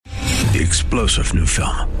The explosive new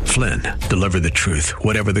film, Flynn, deliver the truth,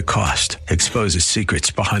 whatever the cost, exposes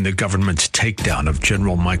secrets behind the government's takedown of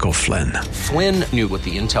General Michael Flynn. Flynn knew what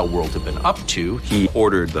the intel world had been up to. He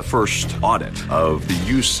ordered the first audit of the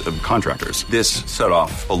use of contractors. This set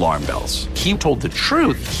off alarm bells. He told the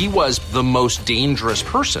truth. He was the most dangerous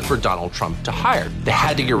person for Donald Trump to hire. They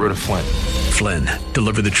had to get rid of Flynn. Flynn,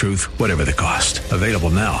 deliver the truth, whatever the cost. Available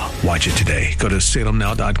now. Watch it today. Go to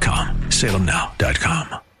salemnow.com.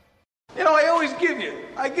 salemnow.com. You know,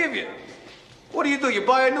 I give you. What do? You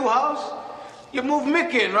buy a new house? You move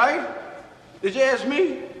Mick in, right? Did you ask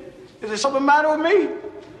me? Is there something matter with me?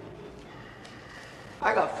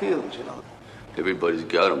 I got feelings, you know. Everybody's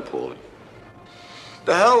got them, Paulie.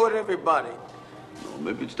 The hell with everybody. No,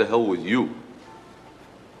 maybe it's the hell with you.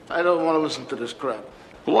 I don't want to listen to this crap.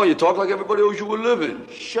 Come on, you talk like everybody owes you a living.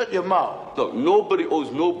 Shut your mouth. Look, nobody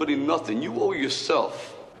owes nobody nothing. You owe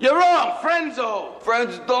yourself. You're wrong. Friends owe.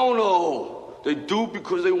 Friends don't owe. They do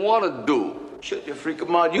because they want to do. Shut your freaking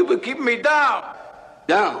mouth. You've been keeping me down.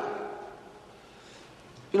 Down?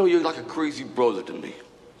 You know, you're like a crazy brother to me.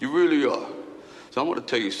 You really are. So I'm going to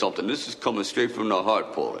tell you something. This is coming straight from the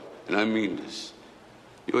heart, Paulie. And I mean this.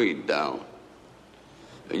 You ain't down.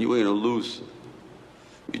 And you ain't a loser.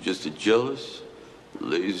 You're just a jealous,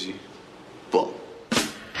 lazy bum.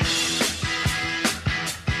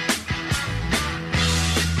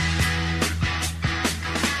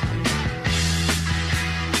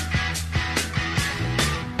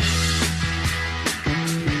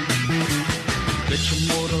 Get your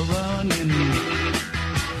motor running.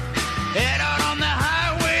 Head out on the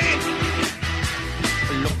highway.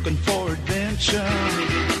 Looking for adventure.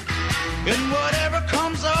 And whatever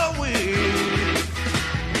comes our way.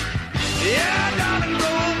 Yeah, darling,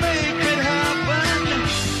 go make it happen.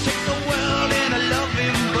 Take the world in a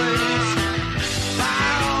loving embrace.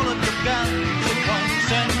 Fire all of the guns at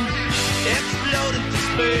once and explode into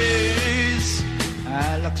space. I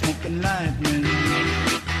like smoking lightning.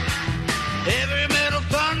 Heavy metal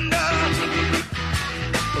thunder,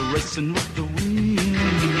 racing with the wind,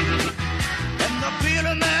 and the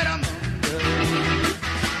feeling that I'm under.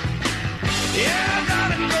 Yeah,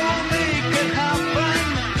 gotta go make it happen.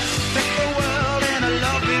 Take the world in a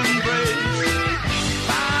loving embrace.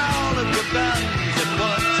 Fire all of your guns at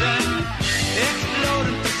once and explode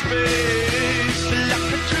into space. Like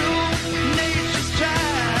a true nature's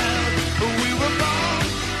child, we were born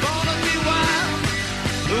to be wild.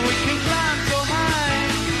 We can climb so high,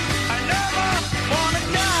 I never wanna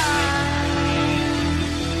die.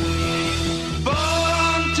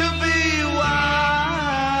 Born to be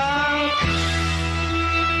wild.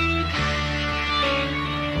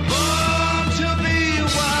 Born to be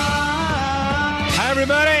wild. Hi,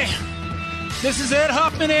 everybody. This is Ed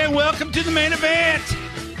Hoffman, and welcome to the main event.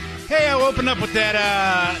 Hey, I'll open up with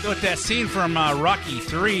that scene from Rocky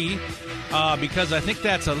 3. Because I think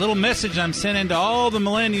that's a little message I'm sending to all the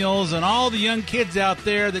millennials and all the young kids out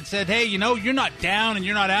there that said, hey, you know, you're not down and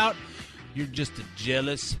you're not out. You're just a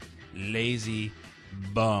jealous, lazy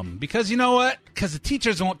bum. Because you know what? Because the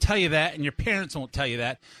teachers won't tell you that and your parents won't tell you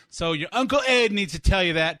that. So your Uncle Ed needs to tell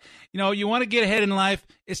you that. You know, you want to get ahead in life.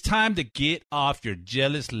 It's time to get off your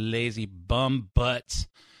jealous, lazy bum butts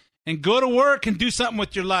and go to work and do something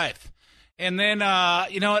with your life. And then,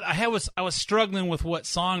 you know what, I was struggling with what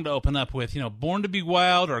song to open up with, you know, Born to be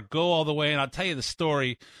Wild or Go All the Way. And I'll tell you the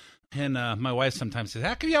story. And my wife sometimes says,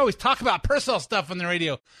 how come you always talk about personal stuff on the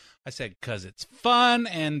radio? I said, because it's fun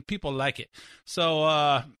and people like it. So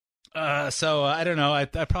I don't know. I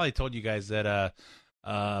probably told you guys that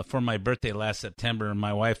for my birthday last September,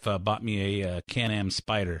 my wife bought me a Can-Am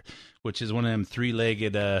Spyder, which is one of them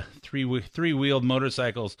three-legged, three-wheeled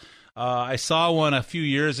motorcycles. I saw one a few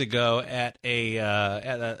years ago at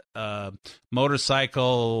a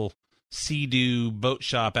motorcycle Sea-Doo boat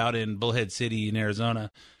shop out in Bullhead City in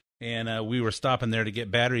Arizona, and we were stopping there to get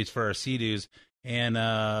batteries for our Sea-Doos, and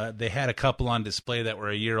they had a couple on display that were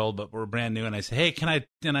a year old but were brand new. And I said, "Hey, can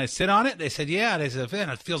I sit on it?" They said, "Yeah." And I said, "Man,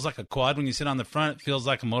 it feels like a quad when you sit on the front. It feels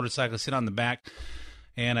like a motorcycle. Sit on the back."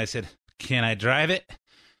 And I said, "Can I drive it?"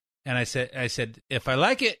 And I said, "If I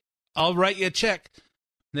like it, I'll write you a check."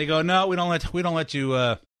 They go, "No, we don't let you.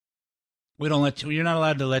 You're not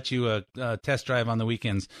allowed to let you test drive on the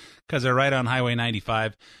weekends because they're right on Highway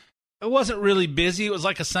 95." It wasn't really busy. It was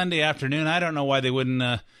like a Sunday afternoon. I don't know why they wouldn't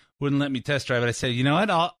let me test drive it. I said, "You know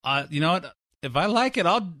what? You know what? If I like it,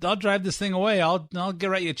 I'll drive this thing away. I'll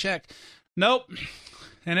write you a check." Nope.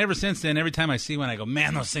 And ever since then, every time I see one, I go,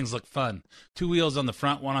 "Man, those things look fun. 2 wheels on the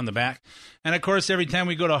front, 1 on the back." And of course, every time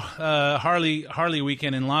we go to Harley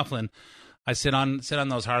weekend in Laughlin, I sit on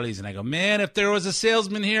those Harleys and I go, "Man, if there was a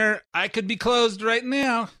salesman here, I could be closed right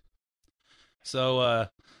now." So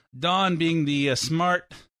Dawn, being the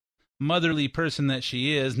smart, motherly person that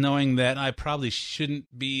she is, knowing that I probably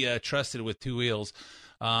shouldn't be trusted with two wheels,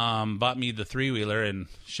 bought me the three-wheeler and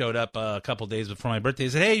showed up a couple days before my birthday.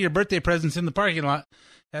 Said, "Hey, your birthday present's in the parking lot."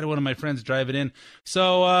 Had one of my friends drive it in.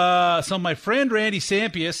 So my friend Randy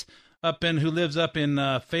Sampius, who lives up in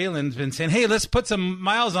Phelan's, been saying, "Hey, let's put some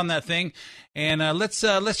miles on that thing, and let's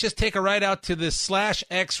just take a ride out to this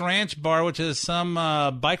 /X Ranch bar, which is some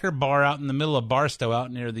biker bar out in the middle of Barstow,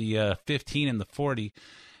 out near the 15 and the 40."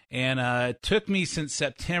 And it took me since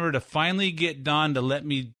September to finally get Dawn to let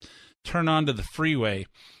me turn onto the freeway.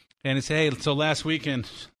 And he said, "Hey, so last weekend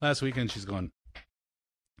she's going."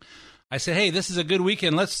 I said, "Hey, this is a good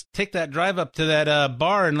weekend. Let's take that drive up to that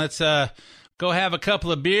bar and let's go have a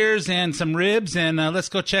couple of beers and some ribs and let's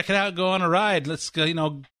go check it out. Go on a ride. Let's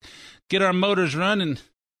go, get our motors running."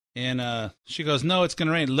 And she goes, "No, it's going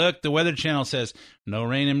to rain. Look, the Weather Channel says no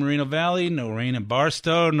rain in Moreno Valley, no rain in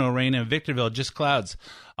Barstow, no rain in Victorville, just clouds."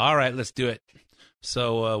 All right, let's do it.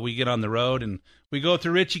 So we get on the road and we go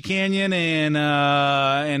through Ritchie Canyon and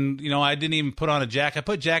I didn't even put on a jacket. I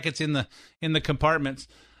put jackets in the compartments.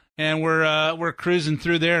 And we're cruising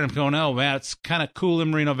through there, and I'm going, "Oh, man, it's kind of cool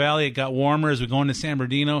in Moreno Valley. It got warmer as we go into San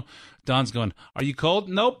Bernardino." Dawn's going, "Are you cold?"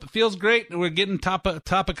 "Nope, it feels great." We're getting top of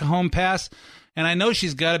Cajon Pass, and I know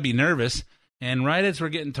she's got to be nervous. And right as we're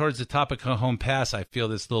getting towards the top of Cajon Pass, I feel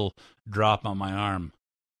this little drop on my arm.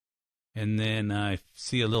 And then I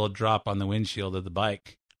see a little drop on the windshield of the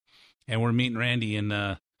bike. And we're meeting Randy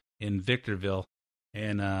in Victorville.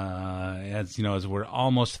 And as we're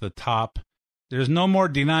almost to the top, there's no more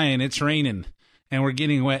denying it's raining, and we're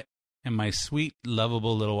getting wet. And my sweet,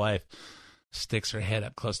 lovable little wife sticks her head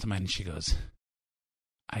up close to mine, and she goes,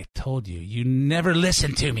 "I told you, you never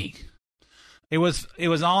listen to me." It was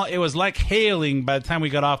like hailing by the time we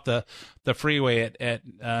got off the freeway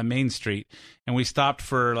at Main Street, and we stopped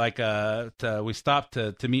for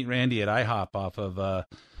to meet Randy at IHOP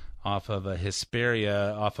off of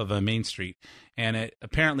Hesperia, off of Main Street. And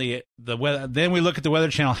the weather. Then we look at the Weather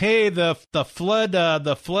Channel. Hey, the flood.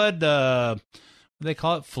 What do they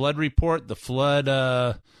call it? Flood report. The flood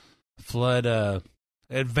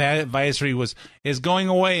advisory is going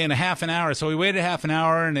away in a half an hour. So we waited half an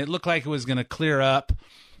hour, and it looked like it was going to clear up.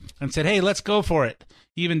 And said, "Hey, let's go for it."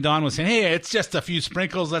 Even Dawn was saying, "Hey, it's just a few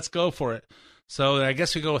sprinkles. Let's go for it." So I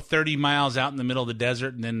guess we go 30 miles out in the middle of the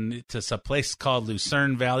desert, and then to a place called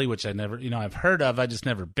Lucerne Valley, which I never, I've heard of. I just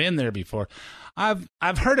never been there before. I've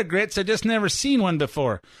heard of grits. I just never seen one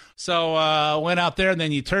before. So went out there, and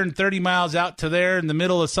then you turn 30 miles out to there in the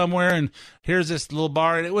middle of somewhere, and here's this little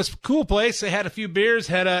bar, and it was a cool place. They had a few beers,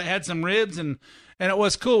 had some ribs, and it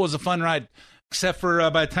was cool. It was a fun ride. Except for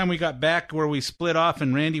by the time we got back where we split off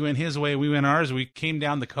and Randy went his way, we went ours. We came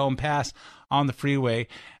down the Cajon Pass on the freeway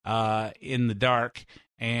in the dark.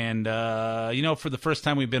 And, for the first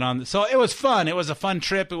time we've been on. So it was fun. It was a fun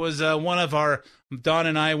trip. It was Dawn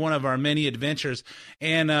and I, one of our many adventures.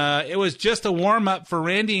 And it was just a warm-up for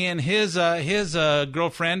Randy and his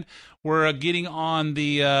girlfriend were getting on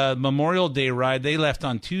the Memorial Day ride. They left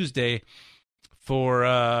on Tuesday for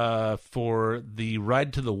the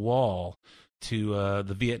Ride to the Wall to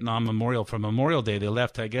the Vietnam Memorial for Memorial Day. They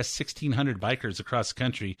left, I guess, 1,600 bikers across the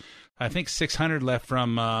country. I think 600 left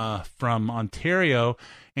from Ontario,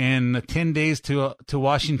 and 10 days to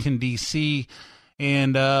Washington, D.C.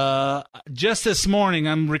 And just this morning,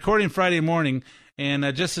 I'm recording Friday morning,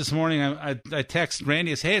 and just this morning I text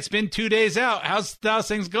Randy and say, "Hey, it's been 2 days out. How's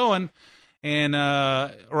things going?" And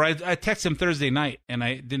I text him Thursday night, and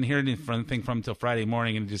I didn't hear anything from him until Friday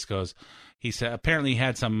morning, and he just goes, he said apparently he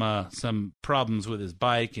had some problems with his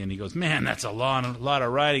bike, and he goes, "Man, that's a lot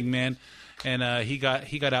of riding, man." And he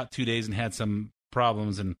got out 2 days and had some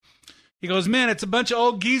problems, and he goes, "Man, it's a bunch of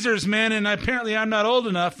old geezers, man, and apparently I'm not old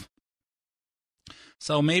enough."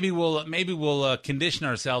 So maybe we'll condition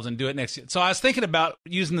ourselves and do it next year. So I was thinking about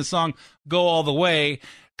using the song "Go All the Way,"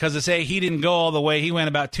 because to say he didn't go all the way, he went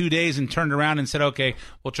about 2 days and turned around and said, "Okay,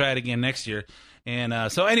 we'll try it again next year."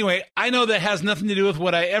 And so anyway, I know that has nothing to do with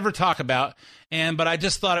what I ever talk about, but I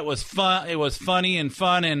just thought it was fun. It was funny and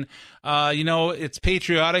fun, and it's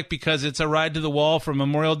patriotic because it's a ride to the wall for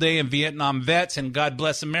Memorial Day and Vietnam vets and God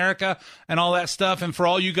bless America and all that stuff. And for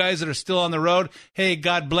all you guys that are still on the road, hey,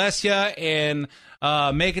 God bless you, and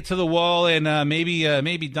make it to the wall, and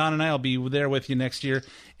maybe Don and I will be there with you next year,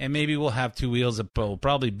 and maybe we'll have two wheels that will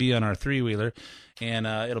probably be on our three-wheeler, and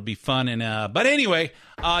it'll be fun. And but anyway,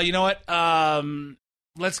 you know what?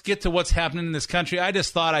 Let's get to what's happening in this country. I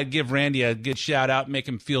just thought I'd give Randy a good shout-out, make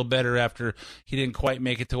him feel better after he didn't quite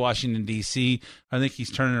make it to Washington, D.C. I think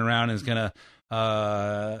he's turning around and is going to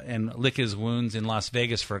and lick his wounds in Las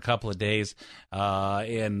Vegas for a couple of days,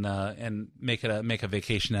 and make a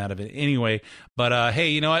vacation out of it anyway. But hey,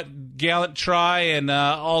 you know what? Gallant try, and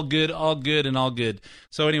all good.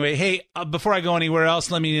 So anyway, hey, before I go anywhere else,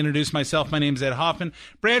 let me introduce myself. My name's Ed Hoffman,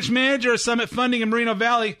 branch manager of Summit Funding in Moreno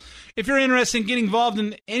Valley. If you're interested in getting involved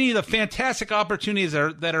in any of the fantastic opportunities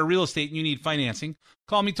that are real estate and you need financing,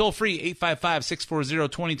 call me toll free,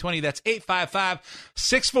 855-640-2020. That's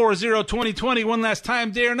 855-640-2020. One last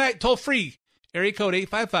time, day or night, toll free. Area code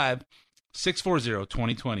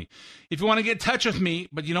 855-640-2020. If you want to get in touch with me,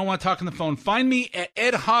 but you don't want to talk on the phone, find me at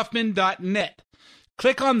edhoffman.net.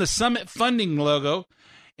 Click on the Summit Funding logo,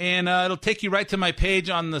 and it'll take you right to my page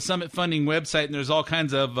on the Summit Funding website, and there's all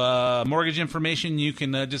kinds of mortgage information. You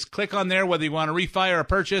can just click on there, whether you want to refi or a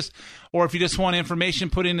purchase, or if you just want information,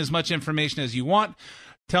 put in as much information as you want.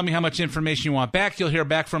 Tell me how much information you want back. You'll hear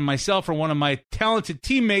back from myself or one of my talented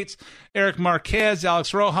teammates, Eric Marquez,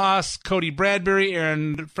 Alex Rojas, Cody Bradbury,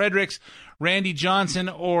 Aaron Fredericks, Randy Johnson,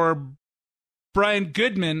 or Brian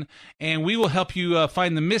Goodman, and we will help you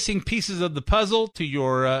find the missing pieces of the puzzle to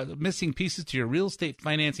your real estate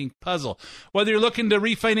financing puzzle. Whether you're looking to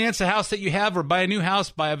refinance a house that you have, or buy a new house,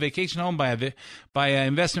 buy a vacation home, buy an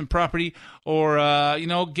investment property, or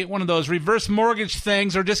get one of those reverse mortgage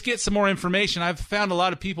things, or just get some more information. I've found a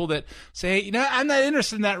lot of people that say, hey, I'm not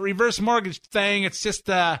interested in that reverse mortgage thing. It's just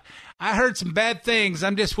I heard some bad things.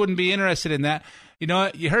 I just wouldn't be interested in that. You know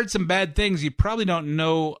what? You heard some bad things. You probably don't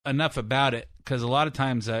know enough about it, because a lot of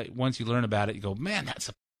times once you learn about it, you go, man, that's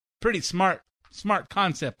a pretty smart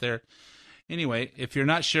concept there. Anyway, if you're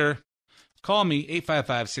not sure, call me,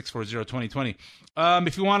 855-640-2020.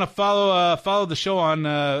 If you want to follow the show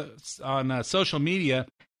on social media,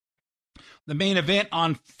 the main event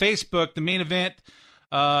on Facebook, the main event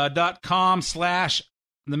 .com/the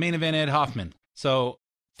main event Ed Hoffman. So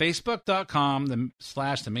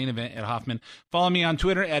Facebook.com/the main event Ed Hoffman. Follow me on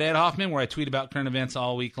Twitter at Ed Hoffman, where I tweet about current events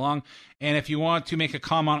all week long. And if you want to make a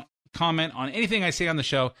comment on anything I say on the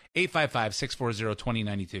show,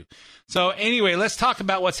 855-640-2092. So anyway, let's talk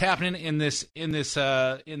about what's happening in this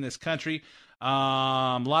country.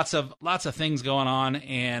 Lots of things going on,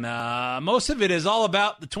 and most of it is all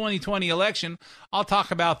about the 2020 election. I'll talk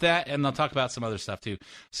about that, and I'll talk about some other stuff too.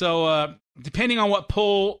 So depending on what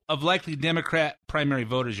poll of likely Democrat primary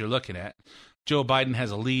voters you're looking at, Joe Biden has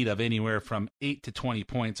a lead of anywhere from 8 to 20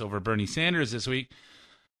 points over Bernie Sanders this week.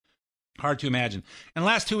 Hard to imagine. In the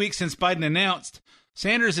last 2 weeks since Biden announced,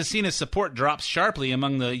 Sanders has seen his support drop sharply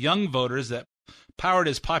among the young voters that powered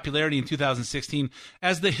his popularity in 2016.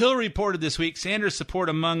 As The Hill reported this week, Sanders' support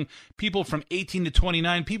among people from 18 to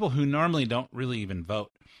 29, people who normally don't really even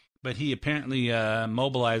vote, but he apparently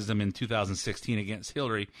mobilized them in 2016 against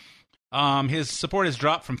Hillary. His support has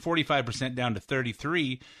dropped from 45% down to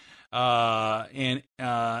 33%,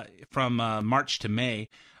 from March to May.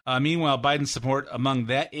 Meanwhile, Biden's support among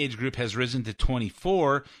that age group has risen to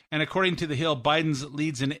 24%, and according to The Hill, Biden's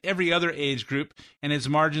leads in every other age group, and his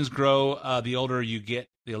margins grow the older you get,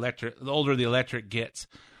 the older the electorate gets.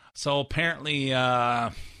 So apparently,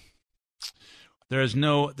 there's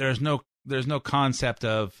no concept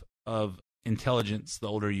of intelligence the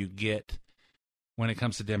older you get when it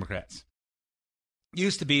comes to Democrats. It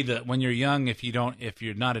used to be that when you're young, if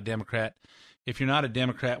you're not a Democrat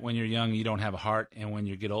when you're young, you don't have a heart, and when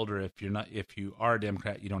you get older, if you are a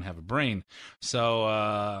Democrat, you don't have a brain.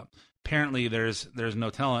 So apparently, there's no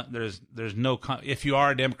talent. There's no. If you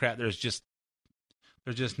are a Democrat, there's just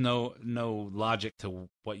no logic to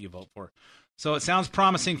what you vote for. So it sounds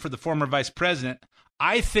promising for the former vice president.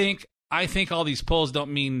 I think all these polls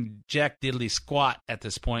don't mean jack diddly squat at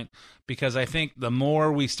this point, because I think the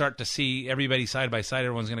more we start to see everybody side by side,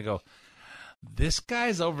 everyone's going to go, this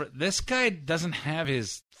guy doesn't have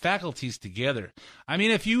his faculties together. I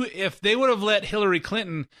mean, if they would have let Hillary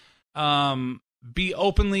Clinton be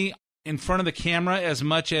openly in front of the camera as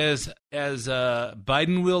much as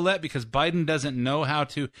Biden will let, because Biden doesn't know how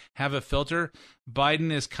to have a filter.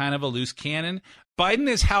 Biden is kind of a loose cannon. Biden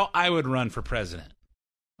is how I would run for president.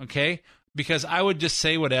 Okay? Because I would just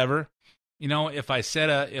say whatever. You know, if I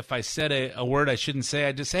said a word I shouldn't say,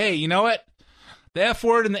 I'd just say, hey, you know what? The F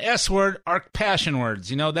word and the S word are passion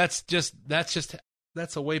words. You know, that's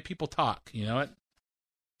the way people talk. You know what?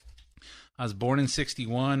 I was born in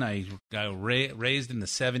 1961. I got raised in the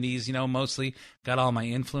 1970s, you know, mostly. Got all my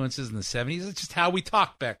influences in the 1970s. It's just how we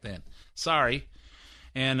talked back then. Sorry.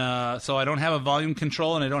 And so I don't have a volume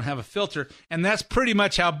control and I don't have a filter. And that's pretty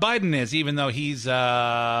much how Biden is, even though he's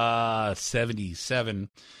 77.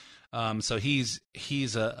 So he's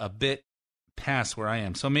a bit past where I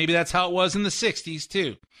am. So maybe that's how it was in the 60s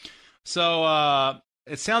too. So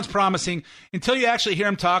It sounds promising until you actually hear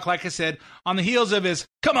him talk, like I said, on the heels of his,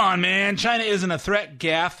 come on, man, China isn't a threat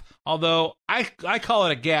gaffe, although I call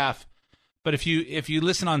it a gaffe. But if you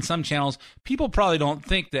listen on some channels, people probably don't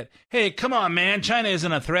think that, hey, come on, man, China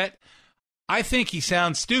isn't a threat. I think he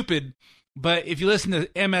sounds stupid, but if you listen to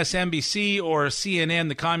MSNBC or CNN,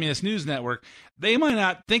 the Communist News Network, they might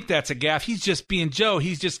not think that's a gaffe. He's just being Joe.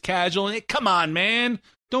 He's just casual. Hey, come on, man.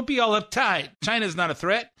 Don't be all uptight. China's not a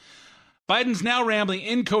threat. Biden's now rambling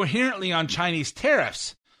incoherently on Chinese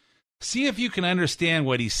tariffs. See if you can understand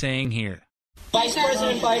what he's saying here. Vice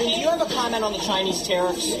President Biden, do you have a comment on the Chinese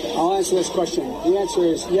tariffs? I'll answer this question. The answer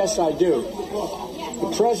is yes, I do.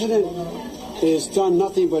 The president has done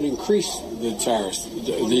nothing but increase the tariffs,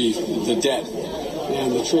 the debt,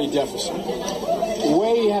 and the trade deficit. The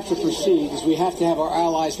way you have to proceed is we have to have our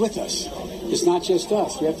allies with us. It's not just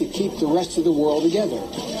us. We have to keep the rest of the world together.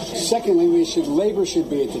 Secondly, labor should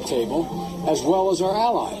be at the table, as well as our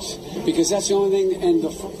allies, because that's the only thing. And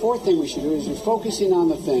the fourth thing we should do is we're focusing on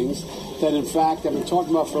the things that, in fact, I've been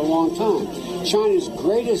talking about for a long time. China's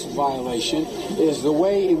greatest violation is the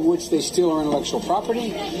way in which they steal our intellectual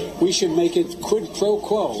property. We should make it quid pro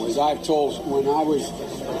quo, as I've told when I was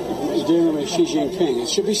dealing with Xi Jinping. It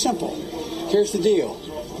should be simple. Here's the deal.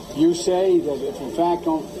 You say that if, in fact,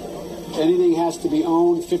 anything has to be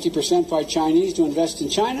owned 50% by Chinese to invest in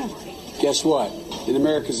China, guess what? In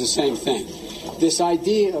America, it's the same thing. This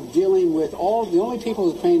idea of dealing with the only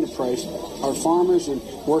people who are paying the price are farmers and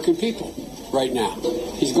working people right now.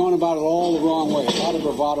 He's going about it all the wrong way. A lot of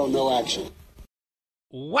bravado, no action.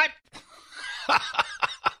 What?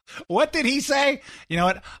 What did he say? You know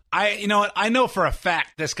what? I know for a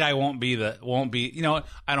fact this guy won't be. You know what?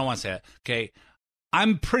 I don't want to say it. Okay.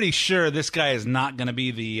 I'm pretty sure this guy is not going to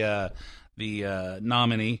be the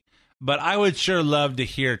nominee, but I would sure love to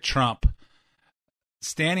hear Trump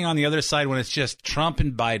standing on the other side when it's just Trump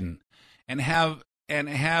and Biden, and have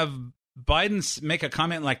Biden make a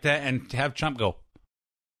comment like that and have Trump go,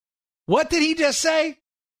 "What did he just say?"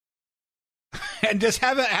 And just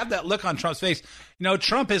have that look on Trump's face. You know,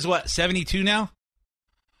 Trump is what, 72 now?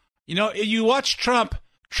 You know, you watch Trump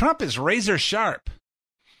is razor sharp.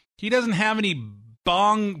 He doesn't have any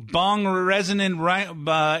bong resin in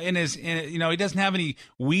his he doesn't have any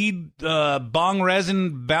weed bong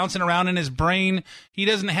resin bouncing around in his brain. He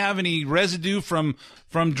doesn't have any residue from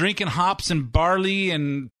drinking hops and barley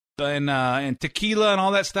and tequila and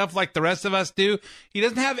all that stuff like the rest of us do. He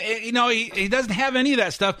doesn't have he doesn't have any of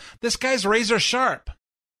that stuff. This guy's razor sharp.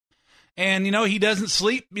 And he doesn't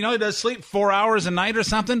sleep. He does sleep 4 hours a night or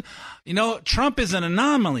something. Trump is an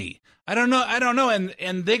anomaly. I don't know.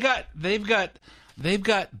 And they've got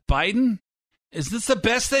Biden. Is this the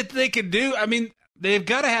best that they could do? I mean, they've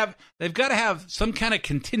got to have some kind of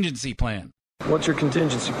contingency plan. What's your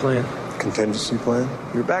contingency plan? Contingency plan?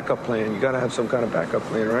 Your backup plan. You got to have some kind of backup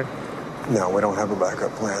plan, right? No, we don't have a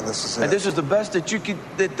backup plan. This is it. And this is the best that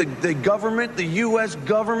the government, the U.S.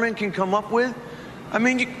 government can come up with? I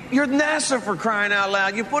mean, you're NASA, for crying out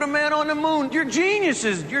loud. You put a man on the moon. You're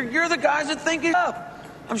geniuses. You're the guys that think it up.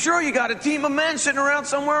 I'm sure you got a team of men sitting around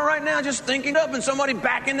somewhere right now just thinking up and somebody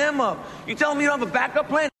backing them up. You telling me you don't have a backup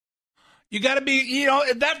plan? You got to be,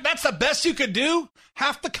 that's the best you could do?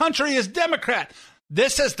 Half the country is Democrat.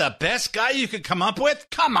 This is the best guy you could come up with?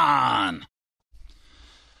 Come on.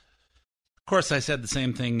 Of course, I said the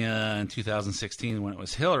same thing in 2016 when it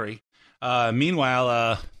was Hillary.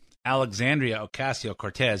 Meanwhile, Alexandria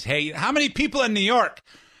Ocasio-Cortez. Hey, how many people in New York?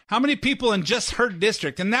 How many people in just her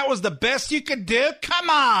district? And that was the best you could do? Come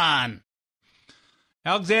on.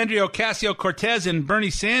 Alexandria Ocasio-Cortez and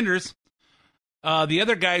Bernie Sanders, the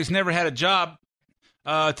other guy who's never had a job,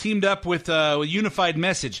 teamed up with a unified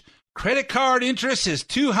message. Credit card interest is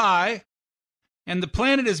too high, and the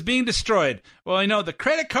planet is being destroyed. Well, the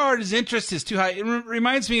credit card interest is too high. It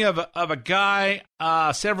reminds me of a guy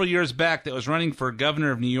several years back that was running for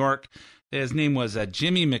governor of New York. His name was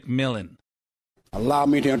Jimmy McMillan. Allow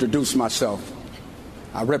me to introduce myself.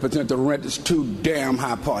 I represent the Rent is Too Damn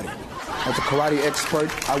High party. As a karate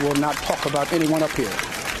expert, I will not talk about anyone up here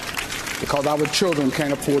because our children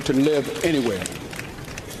can't afford to live anywhere.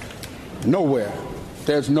 Nowhere.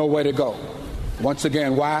 There's nowhere to go. Once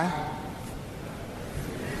again, why?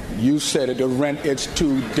 You said it, the rent is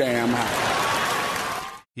too damn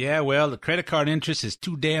high. Yeah, well, the credit card interest is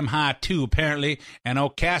too damn high too, apparently, and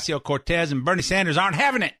Ocasio-Cortez and Bernie Sanders aren't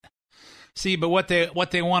having it. See, but what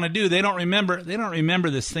they want to do, they don't remember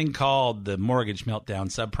this thing called the mortgage meltdown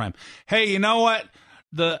subprime. Hey, you know what?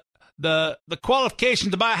 The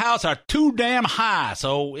qualifications to buy a house are too damn high.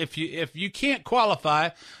 So if you can't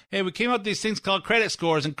qualify, hey, we came up with these things called credit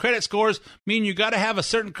scores, and credit scores mean you got to have a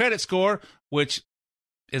certain credit score, which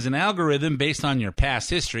an algorithm based on your past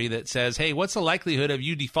history that says, hey, what's the likelihood of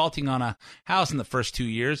you defaulting on a house in the first 2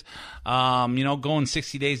 years? Going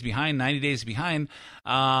 60 days behind, 90 days behind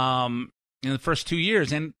in the first 2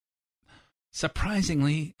 years. And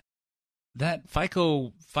surprisingly, that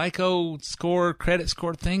FICO score, credit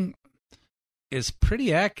score thing is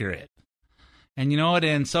pretty accurate. And you know what?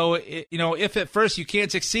 And so, if at first you can't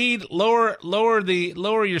succeed, lower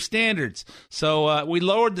your standards. So we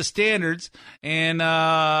lowered the standards, and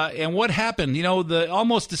what happened?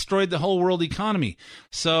 Almost destroyed the whole world economy.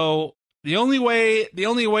 So the only way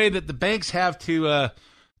that the banks have to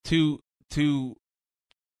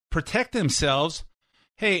protect themselves,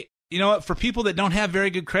 hey, you know what? For people that don't have very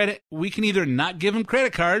good credit, we can either not give them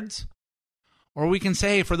credit cards, or we can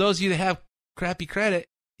say, for those of you that have crappy credit,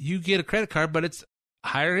 you get a credit card, but it's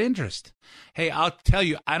higher interest. Hey, I'll tell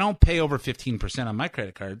you, I don't pay over 15% on my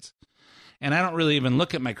credit cards. And I don't really even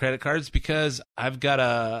look at my credit cards because I've got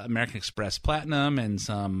a American Express Platinum and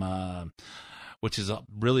some, which is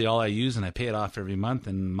really all I use, and I pay it off every month.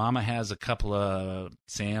 And Mama has a couple of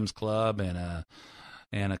Sam's Club and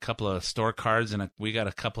a couple of store cards, and we got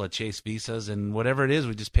a couple of Chase Visas, and whatever it is,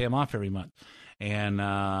 we just pay them off every month.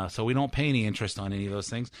 And so we don't pay any interest on any of those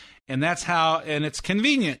things. And and it's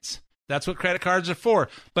convenience. That's what credit cards are for.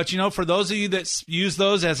 But, for those of you that use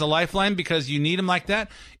those as a lifeline because you need them like that,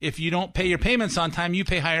 if you don't pay your payments on time, you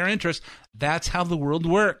pay higher interest. That's how the world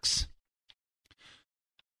works.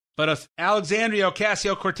 But if Alexandria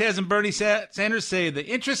Ocasio-Cortez and Bernie Sanders say the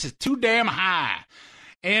interest is too damn high,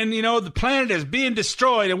 and, the planet is being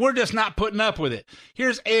destroyed, and we're just not putting up with it.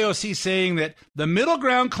 Here's AOC saying that the middle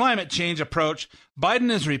ground climate change approach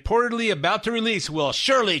Biden is reportedly about to release will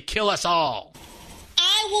surely kill us all.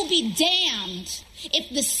 I will be damned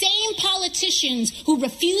if the same politicians who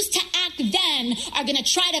refused to act then are going to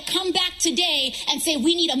try to come back today and say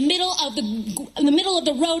we need a middle of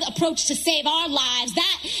the road approach to save our lives.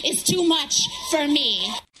 That is too much for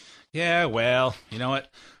me. Yeah, well, you know what?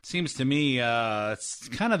 Seems to me it's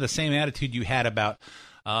kind of the same attitude you had about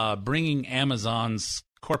bringing Amazon's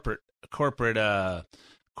corporate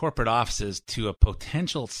offices to a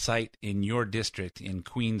potential site in your district in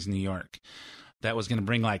Queens, New York, that was going to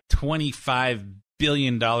bring like $25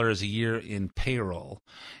 billion a year in payroll,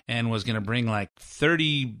 and was going to bring like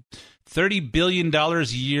 $30 billion a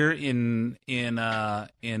year in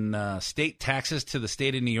state taxes to the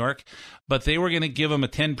state of New York, but they were going to give them a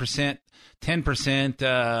 10%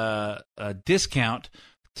 discount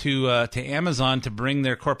to Amazon to bring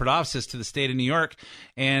their corporate offices to the state of New York.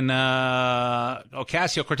 And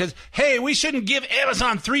Ocasio-Cortez, hey, we shouldn't give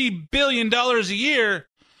Amazon $3 billion a year,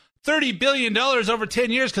 $30 billion over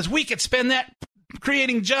 10 years, because we could spend that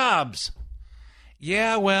creating jobs.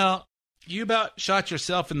 Yeah, well, you about shot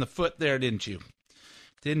yourself in the foot there, didn't you?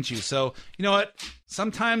 So, you know what?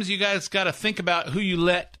 Sometimes you guys got to think about who you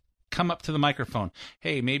let come up to the microphone.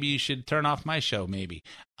 Hey, maybe you should turn off my show, maybe.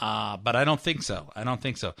 But I don't think so.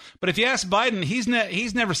 But if you ask Biden,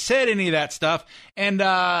 he's never said any of that stuff. And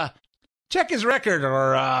check his record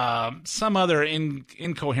or some other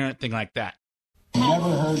incoherent thing like that. You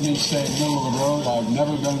never heard me say middle of the road. I've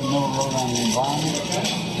never done the middle of the road on the environment.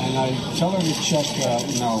 And I tell her to check, the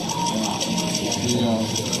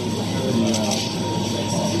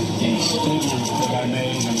statement that I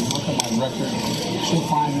made and look at my record. She'll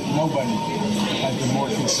find that nobody has been more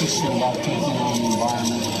consistent about taking on the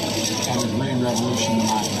environment and the green revolution than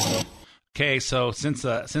I have. Okay, so since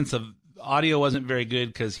the audio wasn't very good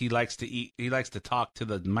because he likes to talk to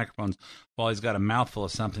the microphones while he's got a mouthful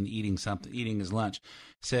of something, eating his lunch.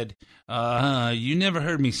 Said, you never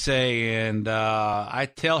heard me say, and I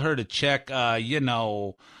tell her to check,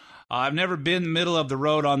 I've never been middle of the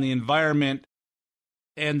road on the environment,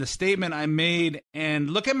 and the statement I made, and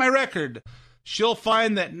look at my record. She'll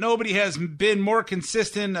find that nobody has been more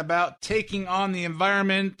consistent about taking on the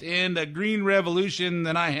environment and a green revolution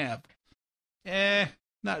than I have.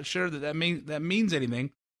 Not sure that means anything.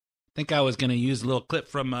 I think I was going to use a little clip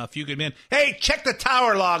from A Few Good Men. Hey, check the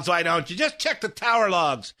tower logs, why don't you? Just check the tower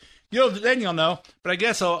logs. Then you'll know. But I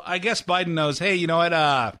guess Biden knows. Hey, you know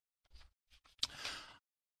what?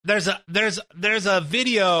 There's a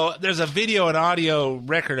video and audio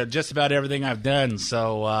record of just about everything I've done.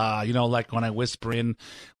 So like when I whisper in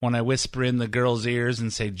the girl's ears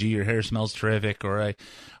and say, "Gee, your hair smells terrific," or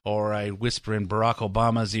I whisper in Barack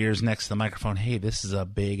Obama's ears next to the microphone, "Hey, this is a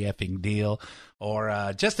big effing deal,"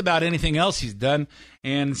 or just about anything else he's done.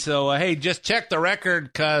 And so, hey, just check the record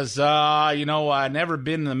because, I've never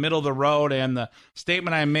been in the middle of the road, and the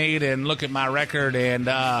statement I made, and look at my record, and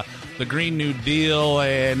the Green New Deal,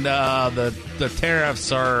 and the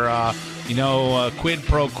tariffs are quid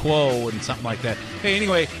pro quo and something like that. Hey,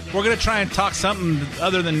 anyway, we're going to try and talk something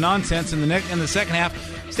other than nonsense in the second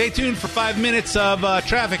half. Stay tuned for 5 minutes of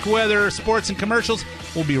traffic, weather, sports, and commercials.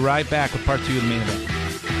 We'll be right back with part 2 of the main event.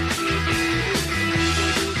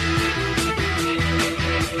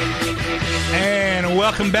 And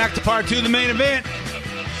welcome back to part 2 of the main event.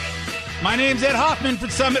 My name's Ed Hoffman from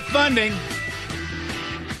Summit Funding,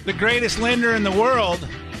 the greatest lender in the world.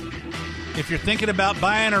 If you're thinking about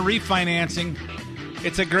buying or refinancing,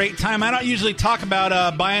 it's a great time. I don't usually talk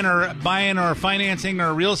about buying or financing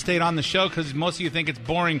or real estate on the show because most of you think it's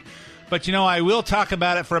boring. But, I will talk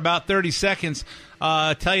about it for about 30 seconds.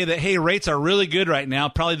 Tell you that, hey, rates are really good right now,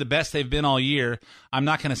 probably the best they've been all year. I'm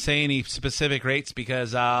not going to say any specific rates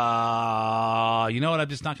because, I'm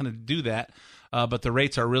just not going to do that. But the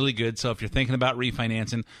rates are really good. So if you're thinking about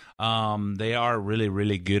refinancing, they are really,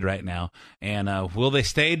 really good right now. And will they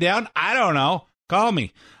stay down? I don't know. Call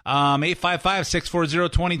me.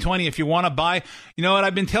 855-640-2020 if you want to buy. You know what?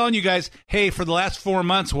 I've been telling you guys, hey, for the last 4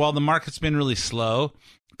 months, while the market's been really slow,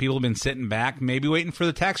 people have been sitting back, maybe waiting for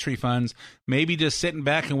the tax refunds, maybe just sitting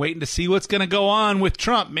back and waiting to see what's going to go on with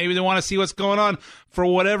Trump. Maybe they want to see what's going on. For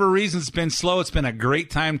whatever reason, it's been slow. It's been a great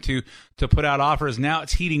time to put out offers. Now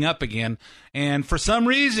it's heating up again. And for some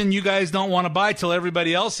reason, you guys don't want to buy till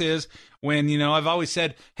everybody else is. When, I've always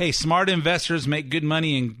said, hey, smart investors make good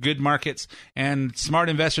money in good markets, and smart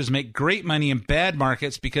investors make great money in bad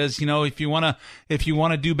markets because, if you want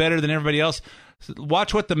to do better than everybody else,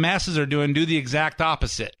 watch what the masses are doing. Do the exact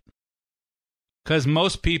opposite. Because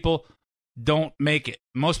most people don't make it.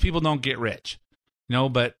 Most people don't get rich.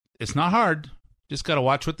 But it's not hard. Just got to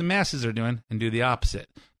watch what the masses are doing and do the opposite.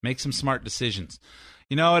 Make some smart decisions.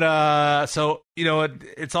 It's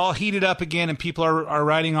all heated up again and people are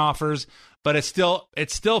writing offers, but it's still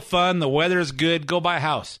fun. The weather is good. Go buy a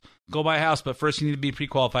house. But first you need to be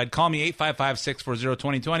pre-qualified. Call me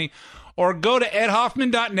 855-640-2020 or go to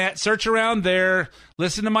edhoffman.net, search around there,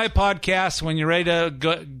 listen to my podcast. When you're ready to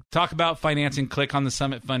go, talk about financing, click on the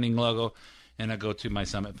Summit Funding logo and I'll go to my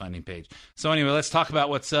Summit Funding page. So anyway, let's talk about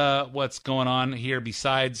what's going on here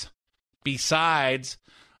besides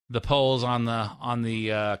the polls on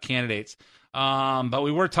the candidates. But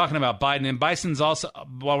we were talking about Biden, and Biden's also,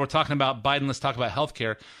 while we're talking about Biden, let's talk about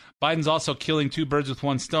healthcare. Biden's also killing two birds with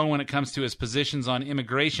one stone when it comes to his positions on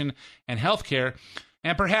immigration and healthcare.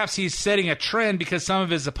 And perhaps he's setting a trend because some of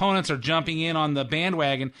his opponents are jumping in on the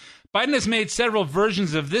bandwagon. Biden has made several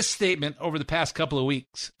versions of this statement over the past couple of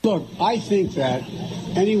weeks. Look, I think that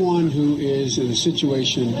anyone who is in a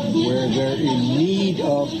situation where they're in need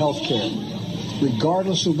of health care,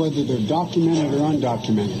 regardless of whether they're documented or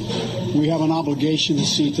undocumented, we have an obligation to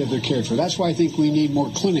see that they're cared for. That's why I think we need more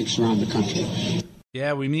clinics around the country.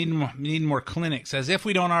 Yeah, we need more clinics, as if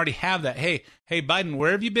we don't already have that. Hey, Biden,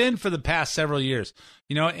 where have you been for the past several years?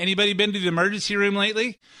 Anybody been to the emergency room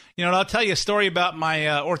lately? I'll tell you a story about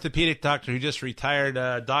my orthopedic doctor who just retired,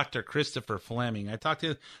 Dr. Christopher Fleming. I talked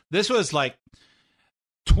to him. This was like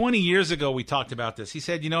 20 years ago we talked about this. He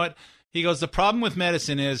said, you know what? He goes, the problem with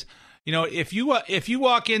medicine is, if you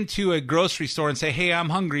walk into a grocery store and say, hey, I'm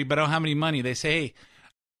hungry, but I don't have any money, they say, hey,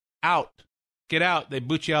 get out. They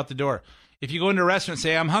boot you out the door. If you go into a restaurant and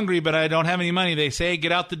say, I'm hungry, but I don't have any money, they say,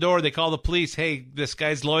 get out the door. They call the police. Hey, this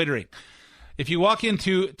guy's loitering. If you walk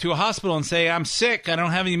into a hospital and say, I'm sick, I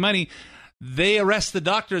don't have any money, they arrest the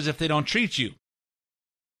doctors if they don't treat you.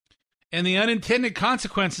 And the unintended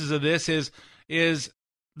consequences of this is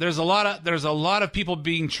there's a lot of people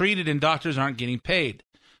being treated and doctors aren't getting paid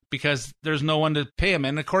because there's no one to pay them.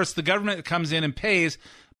 And of course, the government comes in and pays,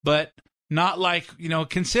 but not like,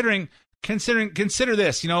 consider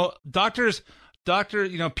this, doctors,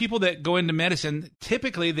 people that go into medicine,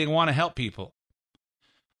 typically they want to help people,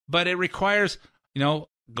 but it requires, go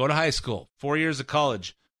to high school, 4 years of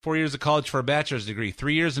college for a bachelor's degree,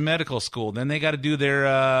 3 years of medical school. Then they got to do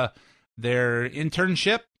their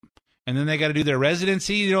internship, and then they got to do their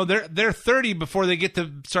residency. They're 30 before they get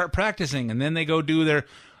to start practicing, and then they go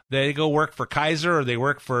work for Kaiser or they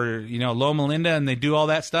work for, Loma Linda, and they do all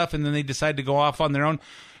that stuff, and then they decide to go off on their own.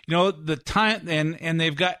 The time, and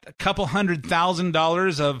they've got a couple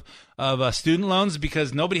 $100,000 of student loans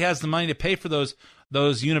because nobody has the money to pay for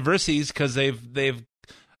those universities because they've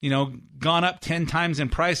gone up 10 times in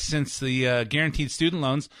price since the guaranteed student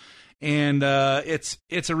loans, and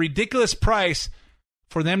it's a ridiculous price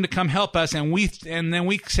for them to come help us, and then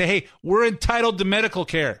we say, hey, we're entitled to medical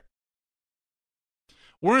care.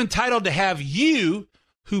 We're entitled to have you,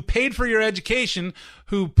 who paid for your education,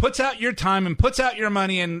 who puts out your time and puts out your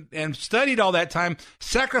money and studied all that time,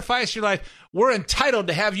 sacrificed your life. We're entitled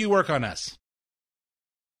to have you work on us.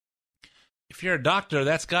 if you're a doctor,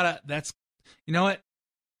 you know what?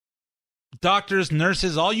 Doctors,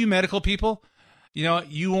 nurses, all you medical people, you know,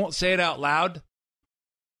 you won't say it out loud,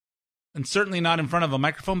 and certainly not in front of a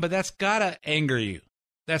microphone, but that's gotta anger you.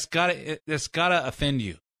 That's gotta offend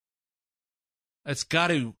you. It's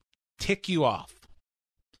gotta tick you off.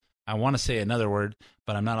 I want to say another word,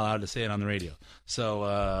 but I'm not allowed to say it on the radio.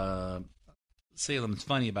 So Salem's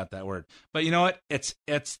funny about that word. But you know what? It's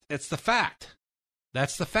the fact.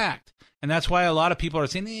 That's the fact. And that's why a lot of people are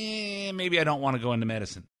saying, maybe I don't want to go into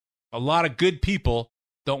medicine. A lot of good people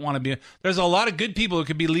don't want to be. There's a lot of good people who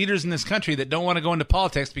could be leaders in this country that don't want to go into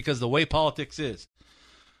politics because of the way politics is.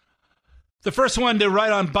 The first one to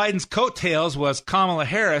ride on Biden's coattails was Kamala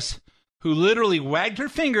Harris, who literally wagged her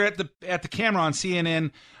finger at the camera on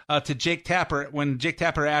CNN to Jake Tapper when Jake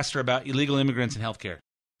Tapper asked her about illegal immigrants and health care.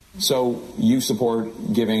 So you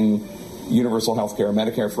support giving universal health care,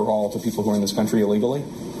 Medicare for all, to people who are in this country illegally?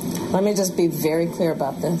 Let me just be very clear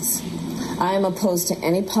about this. I am opposed to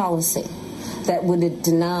any policy that would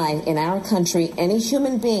deny in our country any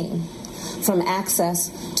human being from access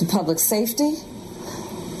to public safety,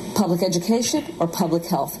 public education, or public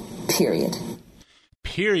health, period.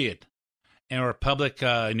 Period. Or public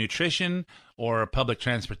nutrition, or public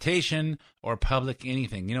transportation, or public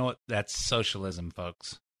anything. You know what? That's socialism,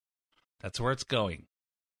 folks. That's where it's going.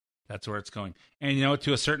 That's where it's going. And, you know,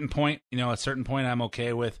 to a certain point, I'm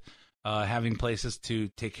okay with having places to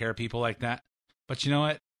take care of people like that. But you know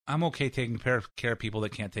what? I'm okay taking care of people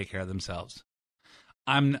that can't take care of themselves.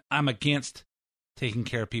 I'm against taking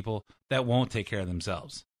care of people that won't take care of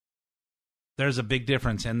themselves. There's a big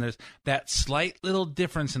difference, and there's that slight little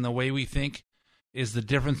difference in the way we think is the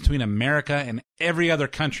difference between America and every other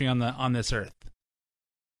country on this earth.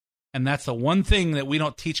 And that's the one thing that we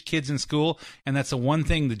don't teach kids in school, and that's the one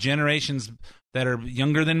thing the generations that are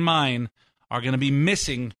younger than mine are going to be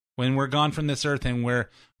missing when we're gone from this earth, and where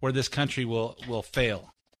this country will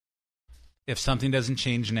fail if something doesn't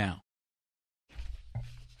change now.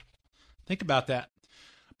 Think about that.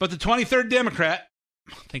 But the 23rd Democrat,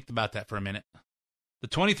 think about that for a minute. The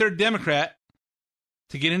 23rd Democrat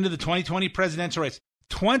to get into the 2020 presidential race,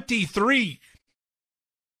 23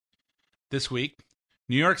 this week.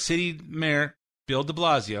 New York City Mayor Bill de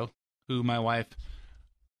Blasio, who my wife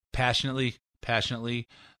passionately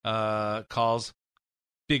calls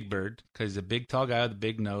Big Bird, because he's a big, tall guy with a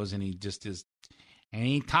big nose, and he just is, and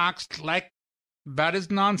he talks like about as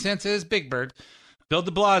nonsense as Big Bird. Bill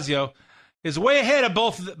de Blasio is way ahead of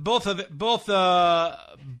both Joe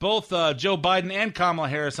Biden and Kamala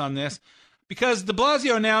Harris on this, because de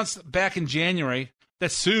Blasio announced back in January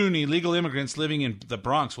that soon illegal immigrants living in the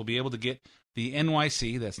Bronx will be able to get the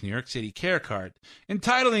NYC, that's New York City, Care Card,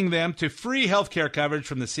 entitling them to free health care coverage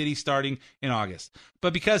from the city starting in August.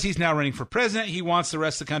 But because he's now running for president, he wants the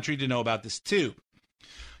rest of the country to know about this too.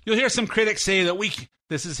 You'll hear some critics say that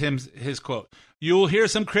this is his quote, "You'll hear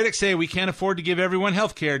some critics say we can't afford to give everyone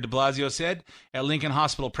health care," de Blasio said at Lincoln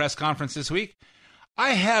Hospital press conference this week. "I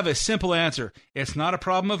have a simple answer. It's not a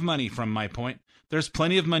problem of money from my point. There's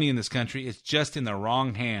plenty of money in this country. It's just in the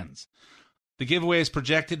wrong hands." The giveaway is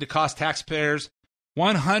projected to cost taxpayers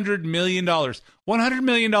 $100 million. $100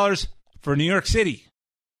 million for New York City.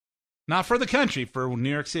 Not for the country, for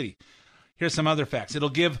New York City. Here's some other facts. It'll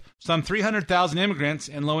give some 300,000 immigrants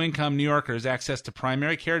and low-income New Yorkers access to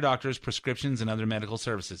primary care doctors, prescriptions, and other medical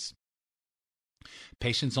services.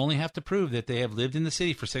 Patients only have to prove that they have lived in the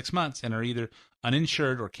city for 6 months and are either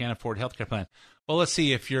uninsured or can't afford a health care plan. Well, let's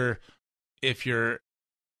see. If you're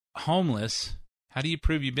homeless, how do you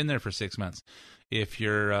prove you've been there for 6 months? If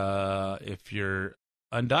you're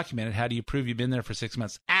undocumented, how do you prove you've been there for 6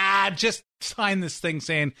 months? Just sign this thing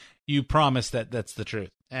saying you promise that that's the truth.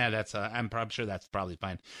 I'm probably sure that's probably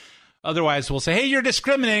fine. Otherwise, we'll say, hey, you're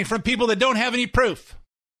discriminating from people that don't have any proof.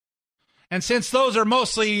 And since those are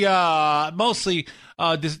mostly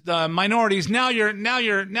minorities, now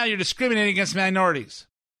you're discriminating against minorities.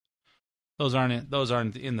 Those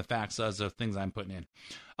aren't in the facts. Those are things I'm putting in.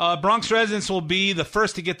 Bronx residents will be the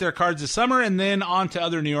first to get their cards this summer, and then on to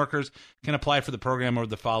other New Yorkers can apply for the program over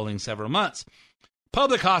the following several months.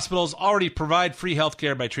 Public hospitals already provide free health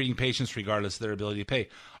care by treating patients regardless of their ability to pay.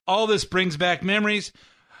 All this brings back memories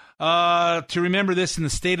to remember this in the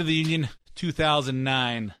State of the Union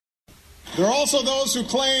 2009. There are also those who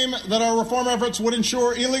claim that our reform efforts would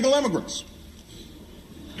ensure illegal immigrants.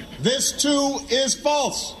 This, too, is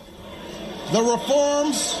false. The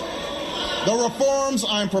reforms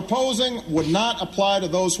I'm proposing would not apply to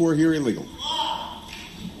those who are here illegally.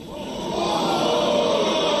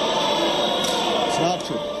 It's not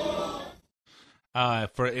true.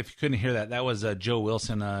 If you couldn't hear that was Joe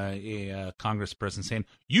Wilson, a congressperson, saying,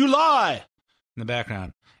 "You lie! in the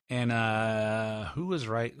background. And who was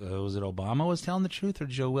right? Was it Obama was telling the truth or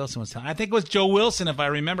Joe Wilson was telling? I think it was Joe Wilson, if I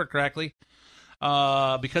remember correctly,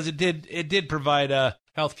 because it did provide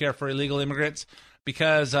health care for illegal immigrants.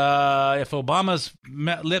 Because if Obama's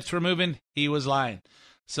lips were moving, he was lying.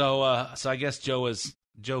 So I guess Joe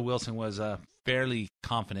Wilson was fairly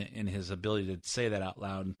confident in his ability to say that out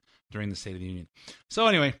loud during the State of the Union. So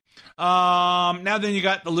anyway, now then you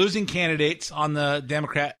got the losing candidates on the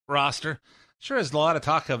Democrat roster. Sure, there's a lot of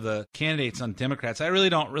talk of the candidates on Democrats. I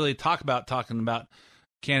really don't talking about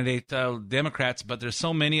candidate Democrats, but there's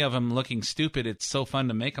so many of them looking stupid. It's so fun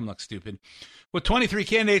to make them look stupid. With 23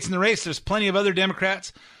 candidates in the race, there's plenty of other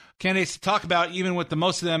Democrats candidates to talk about, even with the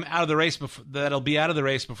most of them out of the race that'll be out of the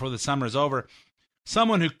race before the summer is over.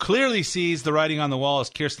 Someone who clearly sees the writing on the wall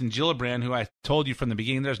is Kirsten Gillibrand, who I told you from the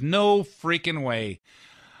beginning, there's no freaking way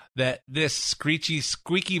that this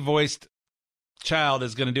squeaky-voiced child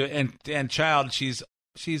is going to do it. And child, she's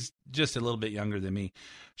just a little bit younger than me.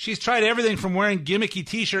 She's tried everything from wearing gimmicky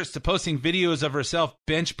T-shirts to posting videos of herself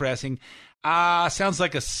bench pressing. Sounds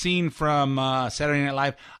like a scene from Saturday Night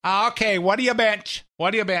Live. Okay, what do you bench?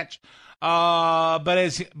 What do you bench? But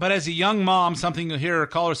as a young mom, something you'll hear her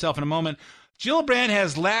call herself in a moment, Gillibrand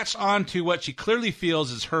has latched on to what she clearly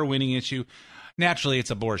feels is her winning issue. Naturally,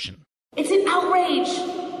 it's abortion. It's an outrage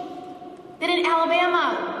that in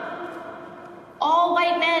Alabama, all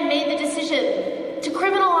white men made the decision to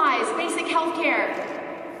criminalize basic health care.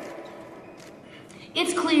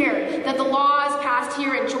 It's clear that the laws passed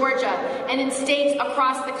here in Georgia and in states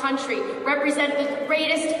across the country represent the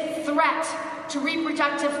greatest threat to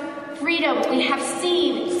reproductive freedom we have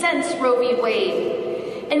seen since Roe v. Wade.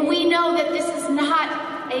 And we know that this is not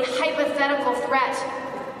a hypothetical threat.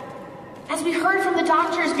 As we heard from the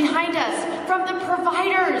doctors behind us, from the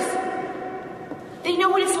providers, they know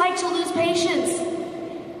what it's like to lose patients.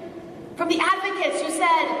 From the advocates who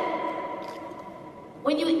said,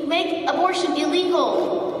 when you make abortion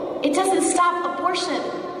illegal, it doesn't stop abortion.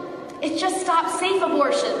 It just stops safe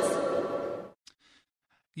abortions.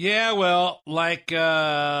 Yeah, well,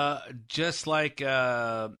 just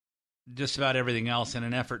about everything else, in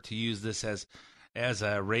an effort to use this as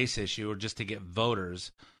a race issue or just to get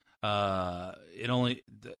voters, they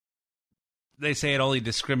say it only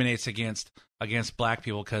discriminates against black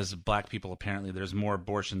people because black people, apparently there's more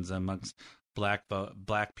abortions amongst black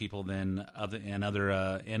people than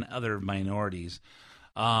other minorities.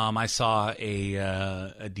 I saw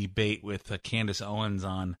a debate with Candace Owens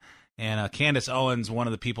on, and Candace Owens, one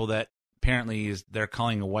of the people that apparently they're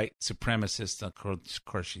calling a white supremacist. Of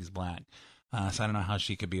course, she's black, so I don't know how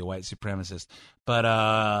she could be a white supremacist.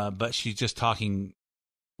 But she's just talking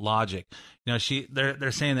logic. You know,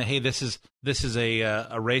 they're saying that, hey, this is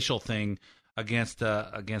a racial thing against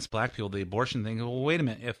black people, the abortion thing. Well, wait a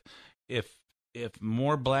minute, if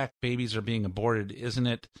more black babies are being aborted, isn't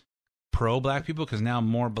it pro-black people? Because now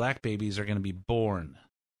more black babies are going to be born.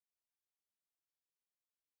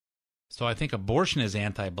 So I think abortion is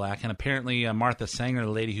anti-black, and apparently Martha Sanger,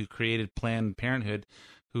 the lady who created Planned Parenthood,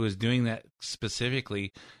 who is doing that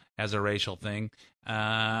specifically as a racial thing.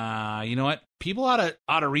 You know what? People ought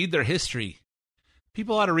to read their history.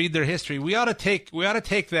 People ought to read their history. We ought to take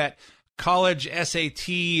that college SAT.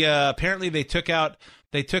 Apparently they took out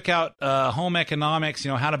home economics.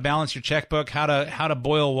 You know, how to balance your checkbook, how to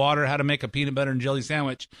boil water, how to make a peanut butter and jelly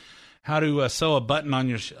sandwich, how to sew a button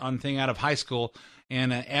on thing out of high school,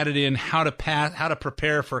 and added in how to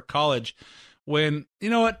prepare for college. When, you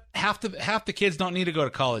know what, half the kids don't need to go to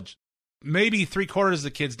college. Maybe 3/4 of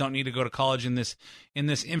the kids don't need to go to college in this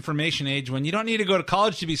information age. When you don't need to go to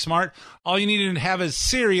college to be smart, all you need to have is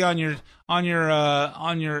Siri on your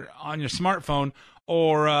smartphone,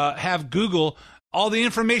 or have Google. All the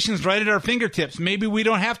information is right at our fingertips. Maybe we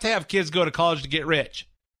don't have to have kids go to college to get rich.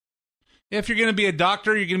 If you're going to be a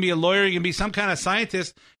doctor, you're going to be a lawyer, you're going to be some kind of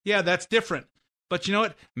scientist, yeah, that's different. But you know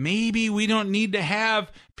what? Maybe we don't need to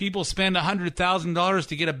have people spend $100,000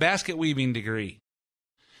 to get a basket weaving degree.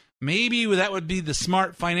 Maybe that would be the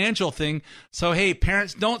smart financial thing. So, hey,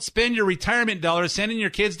 parents, don't spend your retirement dollars sending your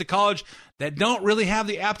kids to college that don't really have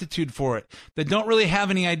the aptitude for it, that don't really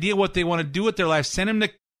have any idea what they want to do with their life. Send them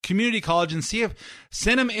to community college and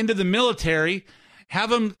send them into the military. Have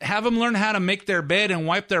them learn how to make their bed and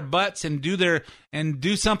wipe their butts and do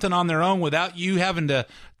something on their own without you having to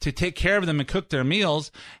take care of them and cook their meals.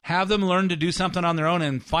 Have them learn to do something on their own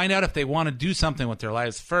and find out if they want to do something with their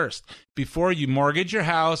lives first before you mortgage your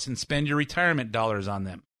house and spend your retirement dollars on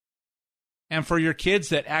them. And for your kids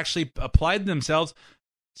that actually applied themselves,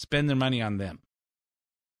 spend their money on them.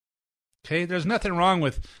 Okay, there's nothing wrong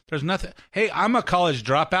with. Hey, I'm a college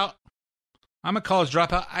dropout.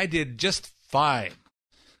 I did just fine.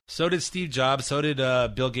 So did Steve Jobs. So did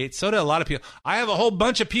Bill Gates. So did a lot of people. I have a whole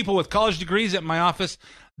bunch of people with college degrees at my office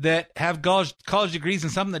that have college degrees in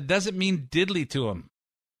something that doesn't mean diddly to them.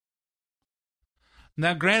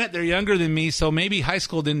 Now, granted, they're younger than me, so maybe high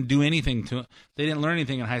school didn't do anything to them. They didn't learn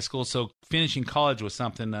anything in high school, so finishing college was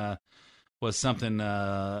something more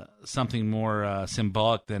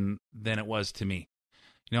symbolic than it was to me.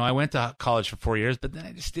 You know, I went to college for 4 years, but then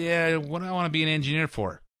I just, what do I want to be an engineer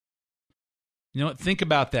for? You know what? Think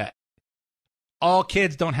about that. All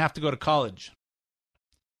kids don't have to go to college.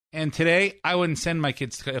 And today, I wouldn't send my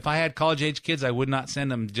kids if I had college-age kids, I would not send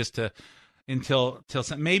them just until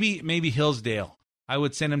maybe Hillsdale. I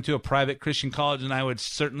would send them to a private Christian college, and I would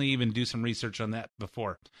certainly even do some research on that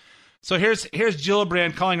before. So here's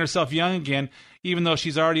Gillibrand calling herself young again, even though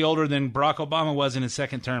she's already older than Barack Obama was in his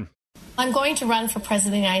second term. I'm going to run for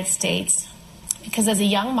president of the United States because as a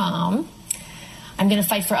young mom, I'm going to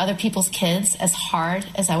fight for other people's kids as hard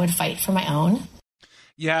as I would fight for my own.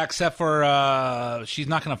 Yeah, except for she's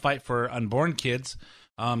not going to fight for unborn kids,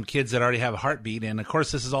 kids that already have a heartbeat. And, of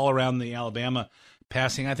course, this is all around the Alabama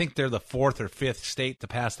passing. I think they're the 4th or 5th state to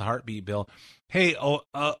pass the heartbeat bill. Hey,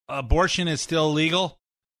 abortion is still legal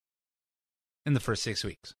in the first 6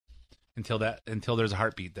 weeks until there's a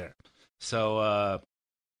heartbeat there. So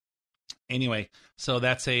anyway, so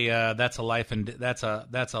that's a life and that's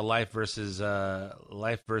a life versus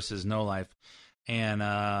no life, and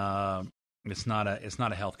it's not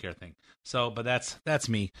a healthcare thing. So, but that's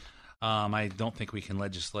me. I don't think we can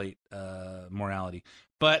legislate morality,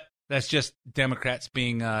 but that's just Democrats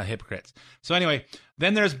being hypocrites. So anyway,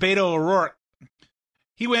 then there's Beto O'Rourke.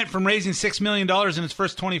 He went from raising $6 million in his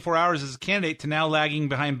first 24 hours as a candidate to now lagging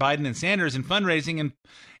behind Biden and Sanders in fundraising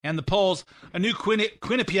and the polls. A new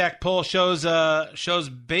Quinnipiac poll shows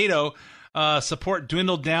Beto support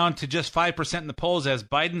dwindled down to just 5% in the polls as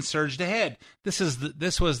Biden surged ahead. This is the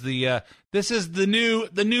new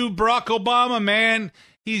Barack Obama, man.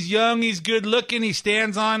 He's young, he's good looking, he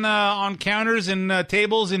stands on counters and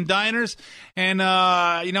tables in diners, and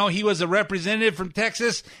he was a representative from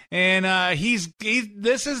Texas, and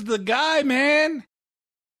this is the guy, man.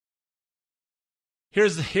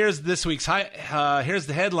 Here's this week's here's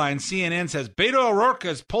the headline. CNN says Beto O'Rourke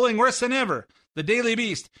is polling worse than ever. The Daily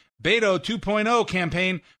Beast: Beto 2.0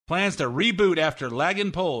 campaign plans to reboot after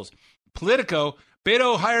lagging polls. Politico: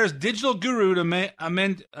 Beto hires digital guru to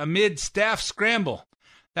amid staff scramble.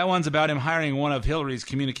 That one's about him hiring one of Hillary's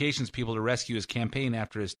communications people to rescue his campaign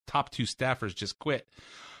after his top 2 staffers just quit.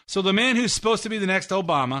 So the man who's supposed to be the next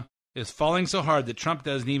Obama is falling so hard that Trump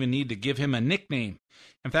doesn't even need to give him a nickname.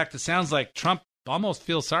 In fact, it sounds like Trump almost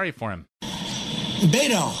feels sorry for him.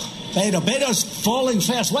 Beto's falling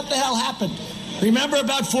fast. What the hell happened? Remember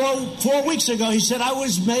about four weeks ago, he said, I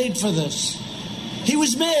was made for this. He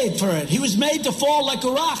was made for it. He was made to fall like a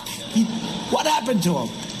rock. What happened to him?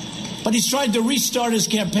 But he's trying to restart his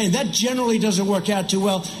campaign. That generally doesn't work out too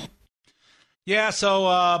well. Yeah, so,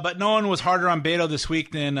 but no one was harder on Beto this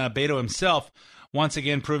week than Beto himself, once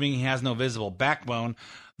again proving he has no visible backbone.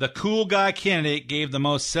 The cool guy candidate gave the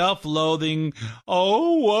most self-loathing,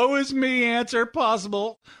 oh, woe is me answer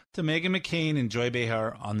possible to Meghan McCain and Joy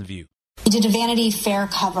Behar on The View. You did a Vanity Fair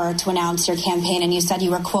cover to announce your campaign, and you said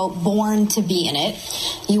you were, quote, born to be in it.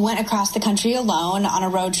 You went across the country alone on a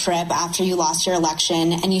road trip after you lost your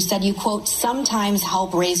election, and you said you, quote, sometimes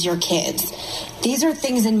help raise your kids. These are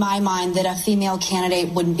things in my mind that a female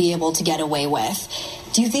candidate wouldn't be able to get away with.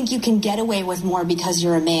 Do you think you can get away with more because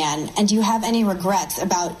you're a man? And do you have any regrets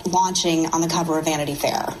about launching on the cover of Vanity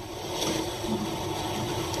Fair?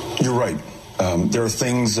 You're right. There are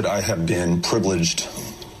things that I have been privileged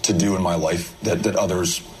to do in my life that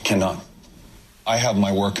others cannot. I have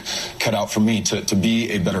my work cut out for me to be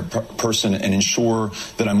a better person and ensure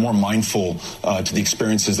that I'm more mindful to the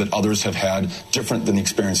experiences that others have had, different than the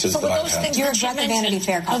experiences that I've had. You regret the Vanity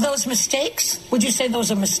Fair cover. Are those mistakes? Would you say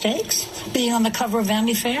those are mistakes, being on the cover of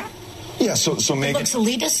Vanity Fair? Yeah, so Meghan, it looks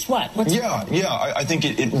elitist? What? I think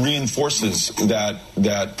it reinforces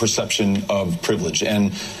that perception of privilege.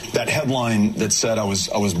 And that headline that said I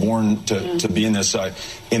was born to be in this,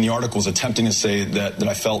 in the article was attempting to say that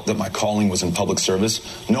I felt that my calling was in public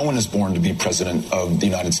service. No one is born to be president of the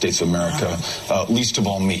United States of America, least of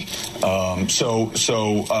all me. What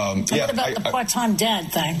about the part-time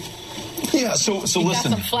dad thing? Yeah, so listen. Got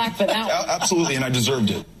some flack for that one. Absolutely, and I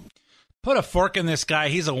deserved it. Put a fork in this guy.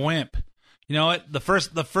 He's a wimp. You know what? The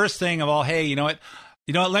first thing of all, hey, you know what?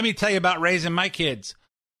 Let me tell you about raising my kids.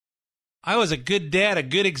 I was a good dad, a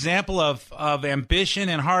good example of ambition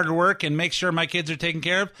and hard work and make sure my kids are taken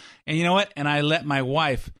care of. And you know what? And I let my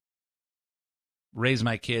wife raise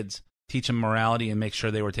my kids, teach them morality, and make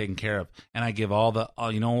sure they were taken care of. And I give all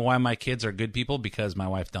you know why my kids are good people? Because my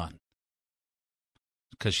wife done.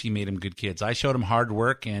 Because she made them good kids. I showed them hard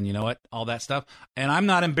work and you know what? All that stuff. And I'm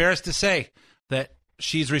not embarrassed to say that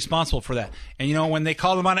she's responsible for that. And you know, when they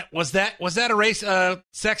called him on it, was that a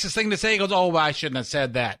sexist thing to say? He goes, oh, well, I shouldn't have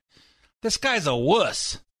said that. This guy's a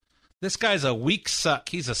wuss. This guy's a weak suck.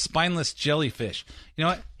 He's a spineless jellyfish. You know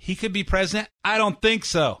what? He could be president. I don't think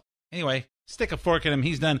so. Anyway, stick a fork in him.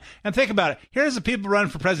 He's done. And think about it. Here's the people running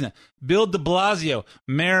for president. Bill de Blasio,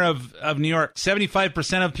 mayor of New York.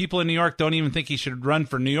 75% of people in New York don't even think he should run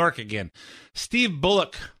for New York again. Steve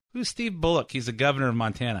Bullock. Who's Steve Bullock? He's the governor of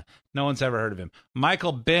Montana. No one's ever heard of him.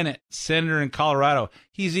 Michael Bennet, senator in Colorado.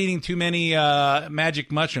 He's eating too many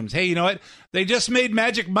magic mushrooms. Hey, you know what? They just made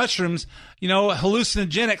magic mushrooms, you know,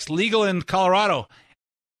 hallucinogenics, legal in Colorado.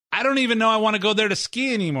 I don't even know I want to go there to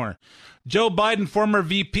ski anymore. Joe Biden, former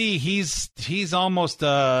VP, he's almost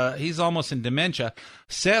in dementia.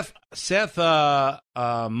 Seth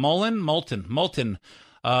Moulton,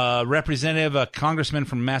 representative, congressman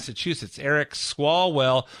from Massachusetts. Eric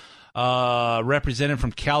Swalwell, representative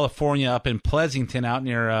from California up in Pleasanton out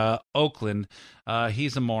near Oakland.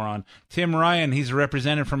 He's a moron. Tim Ryan, he's a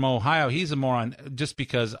representative from Ohio. He's a moron just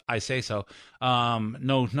because I say so.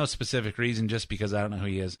 No specific reason, just because I don't know who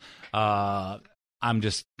he is. I'm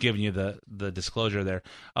just giving you the disclosure there.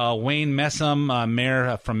 Wayne Messam,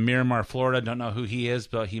 mayor from Miramar, Florida. Don't know who he is,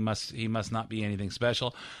 but he must not be anything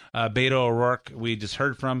special. Beto O'Rourke, we just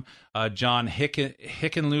heard from. John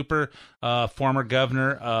Hickenlooper, former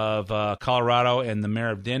governor of Colorado and the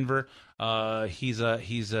mayor of Denver. He's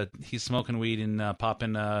smoking weed and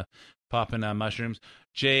popping mushrooms.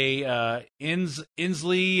 Jay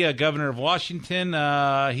Inslee, governor of Washington.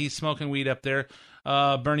 He's smoking weed up there.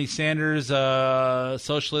 Bernie Sanders,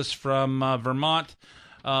 socialist from Vermont,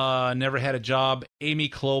 never had a job. Amy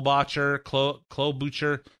Klobuchar,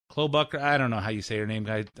 I don't know how you say her name.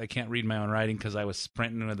 I can't read my own writing because I was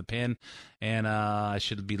printing with a pen, and I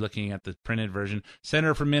should be looking at the printed version.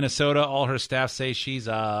 Senator from Minnesota, all her staff say she's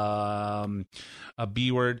a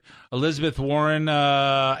B word. Elizabeth Warren,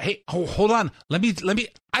 hey, hold on. Let me.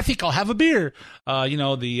 I think I'll have a beer.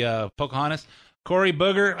 The Pocahontas. Cory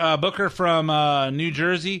Booker from New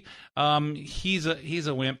Jersey. He's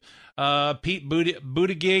a wimp. Pete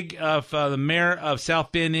Buttigieg, the mayor of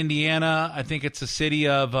South Bend, Indiana. I think it's the city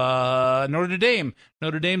of Notre Dame.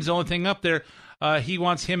 Notre Dame's the only thing up there. He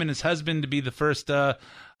wants him and his husband to be the first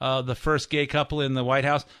gay couple in the White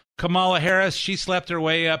House. Kamala Harris, she slept her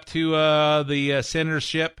way up to the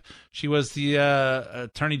senatorship. She was the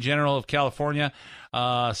Attorney General of California.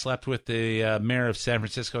 Slept with the mayor of San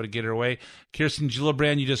Francisco to get her way. Kirsten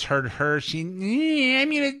Gillibrand, you just heard her.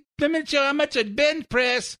 I'm gonna show how much I bench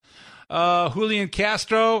press. Julian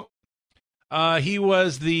Castro, he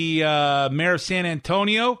was the mayor of San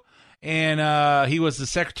Antonio, and he was the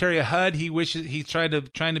secretary of HUD. He's trying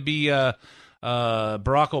to be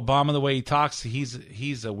Barack Obama the way he talks.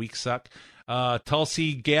 He's a weak suck.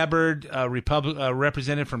 Tulsi Gabbard,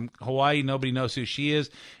 representative from Hawaii. Nobody knows who she is.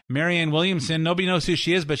 Marianne Williamson. Nobody knows who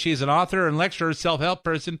she is, but she's an author and lecturer, self-help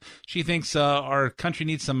person. She thinks our country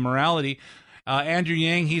needs some morality. Andrew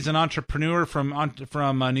Yang, he's an entrepreneur from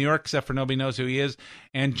New York, except for nobody knows who he is.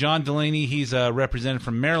 And John Delaney, he's a representative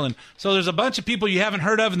from Maryland. So there's a bunch of people you haven't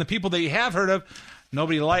heard of, and the people that you have heard of,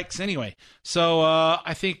 nobody likes anyway. So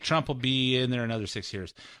I think Trump will be in there another 6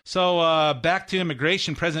 years. So back to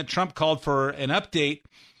immigration. President Trump called for an update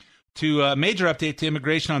to major update to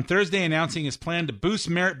immigration on Thursday, announcing his plan to boost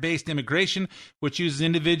merit-based immigration, which uses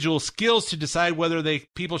individual skills to decide whether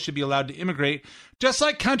people should be allowed to immigrate, just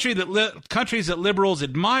like countries that liberals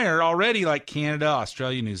admire already, like Canada,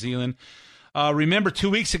 Australia, New Zealand. Remember, 2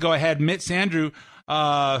 weeks ago, I had Mitt Sandrew,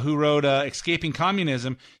 who wrote Escaping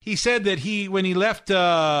Communism. He said that when he left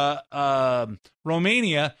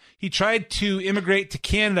Romania, he tried to immigrate to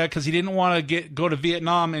Canada because he didn't want to go to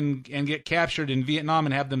Vietnam and get captured in Vietnam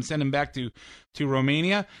and have them send him back to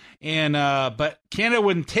Romania. And but Canada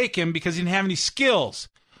wouldn't take him because he didn't have any skills.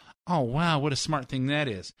 Oh, wow, what a smart thing that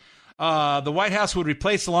is. The White House would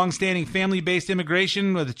replace the longstanding family-based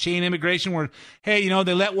immigration with a chain immigration where, hey,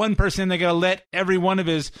 they let one person in, they got to let every one of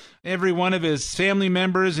his family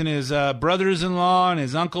members and his brothers-in-law and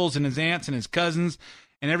his uncles and his aunts and his cousins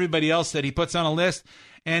and everybody else that he puts on a list.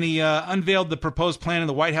 And he unveiled the proposed plan in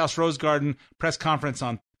the White House Rose Garden press conference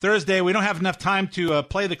on Thursday. We don't have enough time to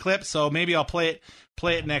play the clip, so maybe I'll play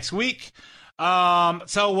it next week. I'll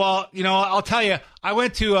tell you, I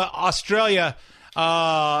went to Australia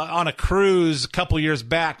on a cruise a couple years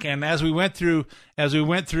back, and as we went through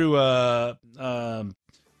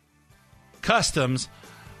customs,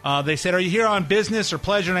 They said, are you here on business or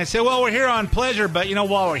pleasure? And I said, well, we're here on pleasure, but,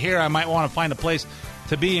 while we're here, I might want to find a place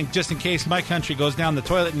to be just in case my country goes down the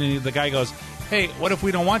toilet. And the guy goes, hey, what if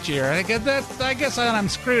we don't want you here? I guess I'm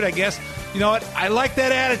screwed, I guess. You know what? I like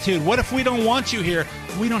that attitude. What if we don't want you here?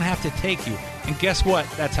 We don't have to take you. And guess what?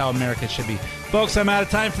 That's how America should be. Folks, I'm out of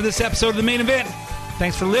time for this episode of The Main Event.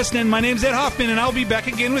 Thanks for listening. My name's Ed Hoffman, and I'll be back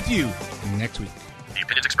again with you next week. The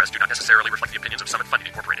opinions expressed do not necessarily reflect the opinions of Summit Funding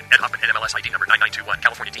Incorporated. Ed Hoffman, NMLS ID number 9921.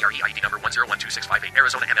 California DRE ID number 1012658.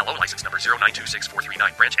 Arizona MLO license number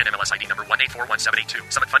 0926439. Branch NMLS ID number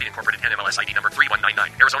 1841782. Summit Funding Incorporated NMLS ID number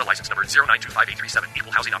 3199. Arizona license number 0925837.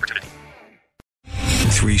 Equal housing opportunity.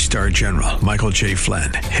 3-star General Michael J.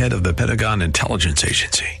 Flynn, head of the Pentagon Intelligence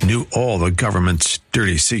Agency, knew all the government's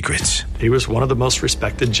dirty secrets. He was one of the most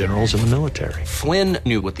respected generals in the military. Flynn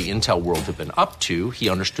knew what the intel world had been up to. He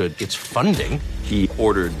understood its funding. He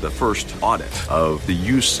ordered the first audit of the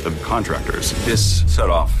use of contractors. This set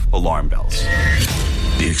off alarm bells.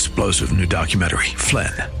 The explosive new documentary,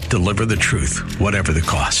 Flynn, Deliver the Truth, Whatever the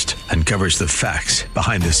Cost, uncovers the facts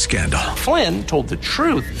behind this scandal. Flynn told the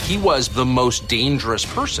truth. He was the most dangerous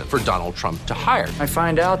person for Donald Trump to hire. I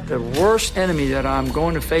find out the worst enemy that I'm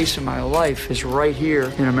going to face in my life is right here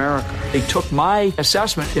in America. They took my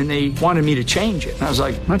assessment and they wanted me to change it. And I was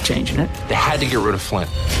like, I'm not changing it. They had to get rid of Flynn.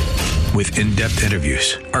 With in-depth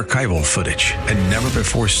interviews, archival footage, and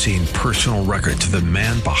never-before-seen personal records of the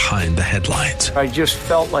man behind the headlines. I just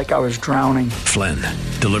felt like I was drowning. Flynn,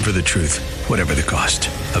 Deliver the Truth, Whatever the Cost.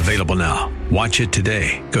 Available now. Watch it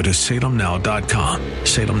today. Go to salemnow.com.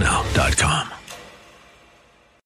 salemnow.com.